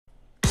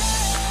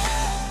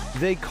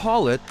They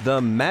call it the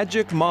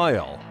Magic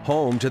Mile,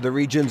 home to the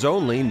region's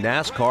only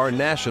NASCAR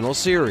National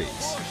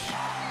Series.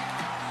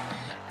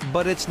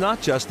 But it's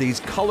not just these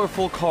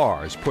colorful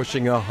cars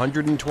pushing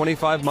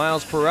 125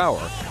 miles per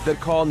hour that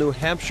call New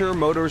Hampshire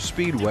Motor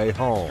Speedway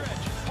home.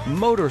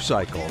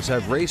 Motorcycles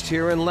have raced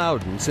here in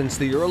Loudon since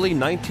the early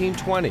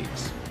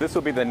 1920s. This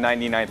will be the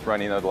 99th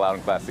running of the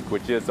Loudon Classic,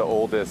 which is the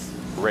oldest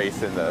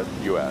race in the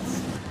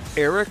U.S.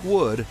 Eric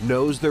Wood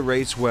knows the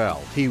race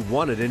well. He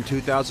won it in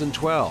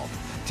 2012.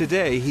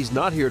 Today, he's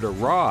not here to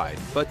ride,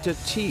 but to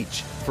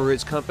teach for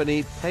his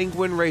company,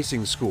 Penguin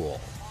Racing School.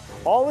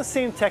 All the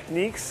same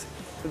techniques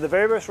that the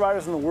very best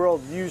riders in the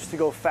world use to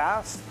go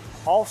fast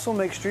also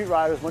make street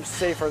riders much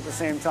safer at the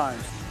same time.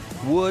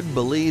 Wood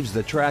believes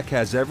the track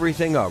has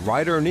everything a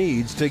rider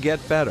needs to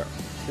get better.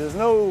 There's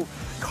no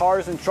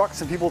cars and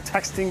trucks and people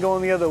texting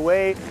going the other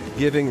way.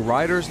 Giving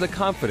riders the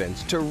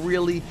confidence to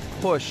really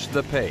push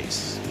the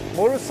pace.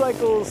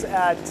 Motorcycles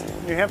at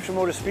New Hampshire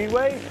Motor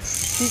Speedway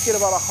peak at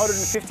about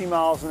 150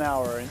 miles an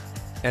hour.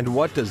 And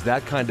what does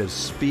that kind of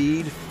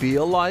speed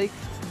feel like?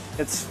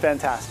 It's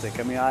fantastic.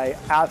 I mean, I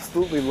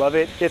absolutely love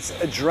it. It's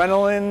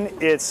adrenaline,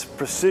 it's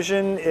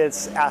precision,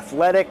 it's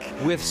athletic.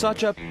 With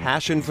such a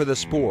passion for the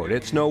sport,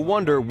 it's no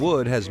wonder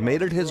Wood has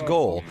made it his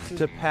goal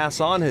to pass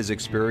on his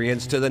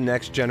experience to the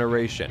next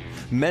generation,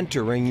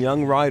 mentoring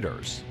young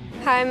riders.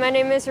 Hi, my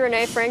name is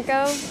Renee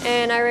Franco,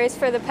 and I race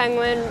for the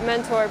Penguin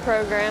Mentor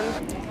Program.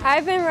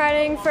 I've been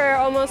riding for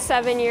almost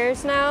 7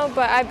 years now,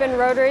 but I've been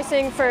road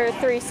racing for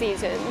 3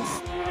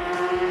 seasons.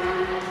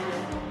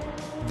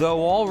 Though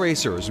all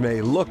racers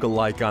may look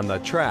alike on the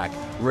track,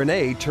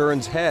 Renee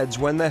turns heads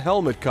when the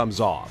helmet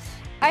comes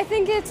off. I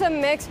think it's a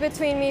mix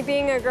between me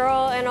being a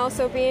girl and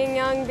also being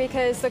young,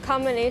 because the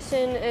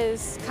combination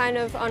is kind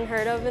of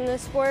unheard of in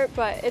this sport,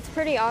 but it's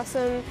pretty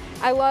awesome.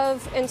 I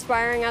love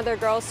inspiring other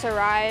girls to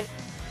ride.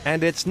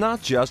 And it's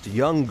not just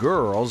young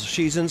girls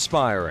she's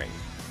inspiring.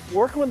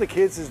 Working with the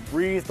kids has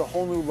breathed a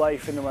whole new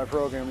life into my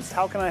program. It's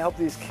how can I help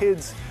these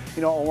kids,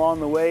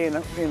 along the way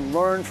and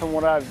learn from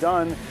what I've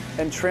done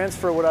and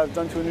transfer what I've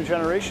done to a new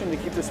generation to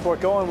keep the sport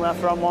going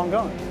after I'm long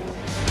gone.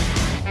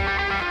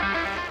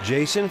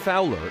 Jason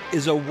Fowler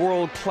is a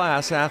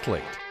world-class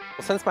athlete.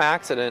 Well, since my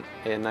accident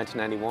in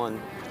 1991,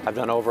 I've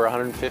done over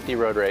 150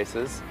 road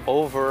races,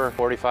 over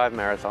 45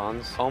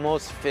 marathons,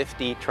 almost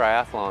 50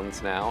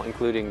 triathlons now,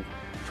 including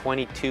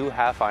 22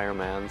 half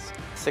Ironmans,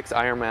 6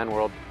 Ironman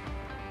World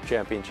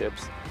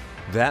Championships.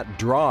 That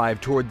drive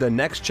toward the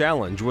next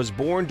challenge was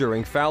born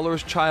during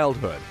Fowler's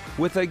childhood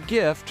with a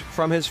gift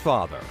from his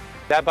father.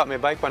 Dad bought me a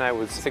bike when I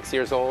was 6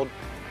 years old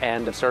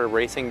and started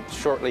racing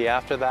shortly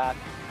after that.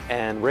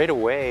 And right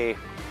away,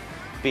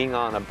 being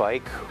on a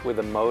bike with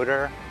a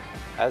motor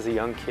as a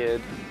young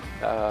kid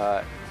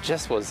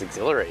just was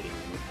exhilarating.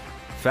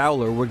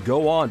 Fowler would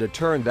go on to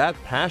turn that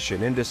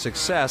passion into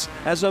success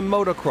as a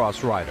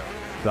motocross rider,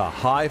 the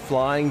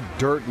high-flying,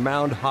 dirt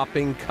mound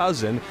hopping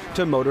cousin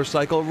to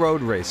motorcycle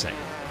road racing.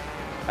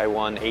 I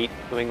won 8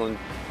 New England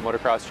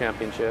motocross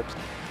championships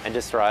and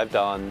just thrived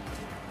on,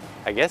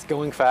 I guess,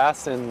 going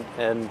fast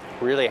and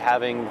really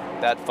having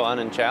that fun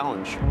and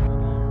challenge.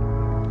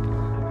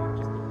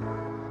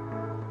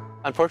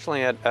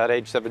 Unfortunately, at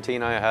age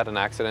 17, I had an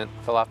accident,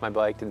 fell off my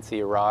bike, didn't see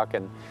a rock,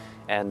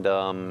 and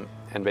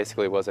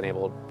basically wasn't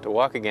able to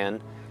walk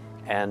again.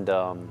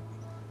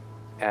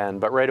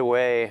 But right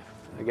away,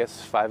 I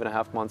guess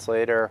 5.5 months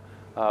later,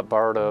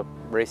 borrowed a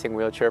racing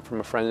wheelchair from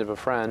a friend of a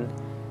friend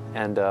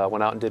and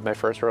went out and did my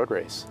first road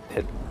race.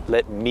 It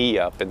lit me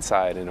up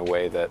inside in a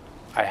way that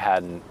I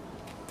hadn't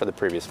for the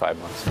previous 5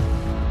 months.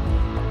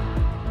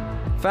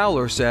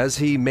 Fowler says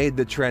he made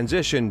the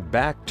transition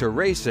back to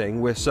racing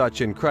with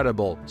such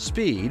incredible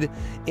speed,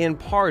 in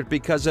part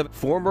because of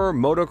former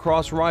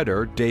motocross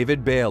rider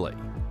David Bailey.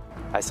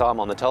 I saw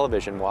him on the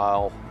television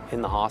while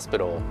in the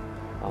hospital.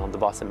 The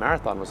Boston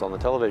Marathon was on the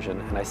television,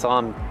 and I saw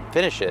him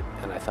finish it,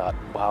 and I thought,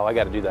 wow, I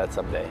got to do that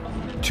someday.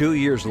 2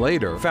 years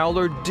later,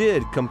 Fowler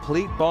did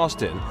complete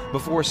Boston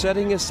before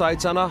setting his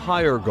sights on a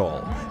higher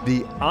goal,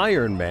 the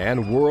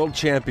Ironman World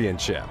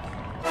Championship.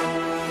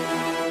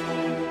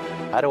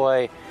 How do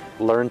I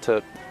learn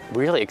to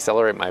really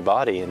accelerate my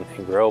body and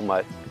grow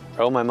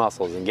my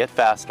muscles and get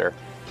faster?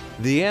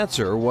 The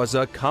answer was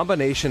a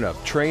combination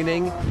of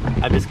training,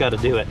 I've just got to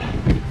do it.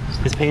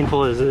 As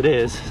painful as it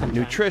is.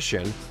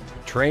 Nutrition,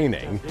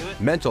 training,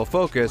 mental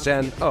focus,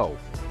 and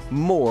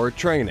more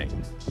training.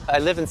 I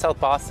live in South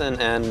Boston,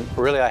 and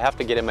really I have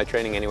to get in my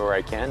training anywhere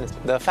I can.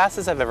 The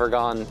fastest I've ever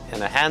gone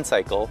in a hand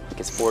cycle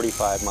is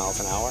 45 miles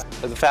an hour.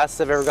 The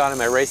fastest I've ever gone in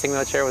my racing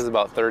wheelchair was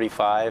about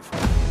 35.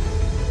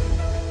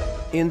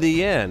 In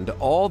the end,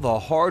 all the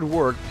hard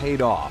work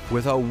paid off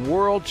with a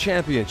world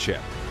championship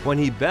when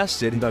he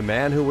bested the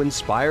man who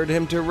inspired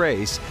him to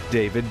race,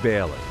 David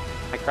Bailey.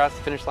 I crossed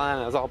the finish line,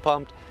 I was all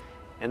pumped,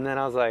 and then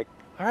I was like,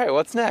 all right,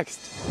 what's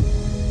next?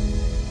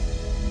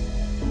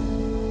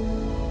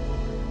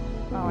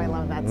 Oh, I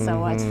love that so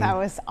much. That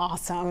was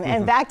awesome.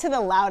 And back to the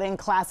Loudon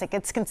Classic.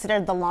 It's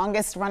considered the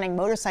longest running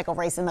motorcycle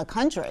race in the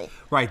country.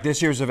 Right. This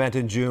year's event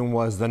in June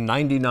was the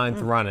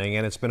 99th running,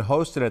 and it's been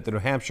hosted at the New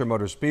Hampshire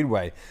Motor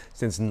Speedway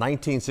since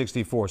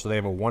 1964. So they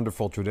have a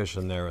wonderful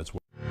tradition there as well.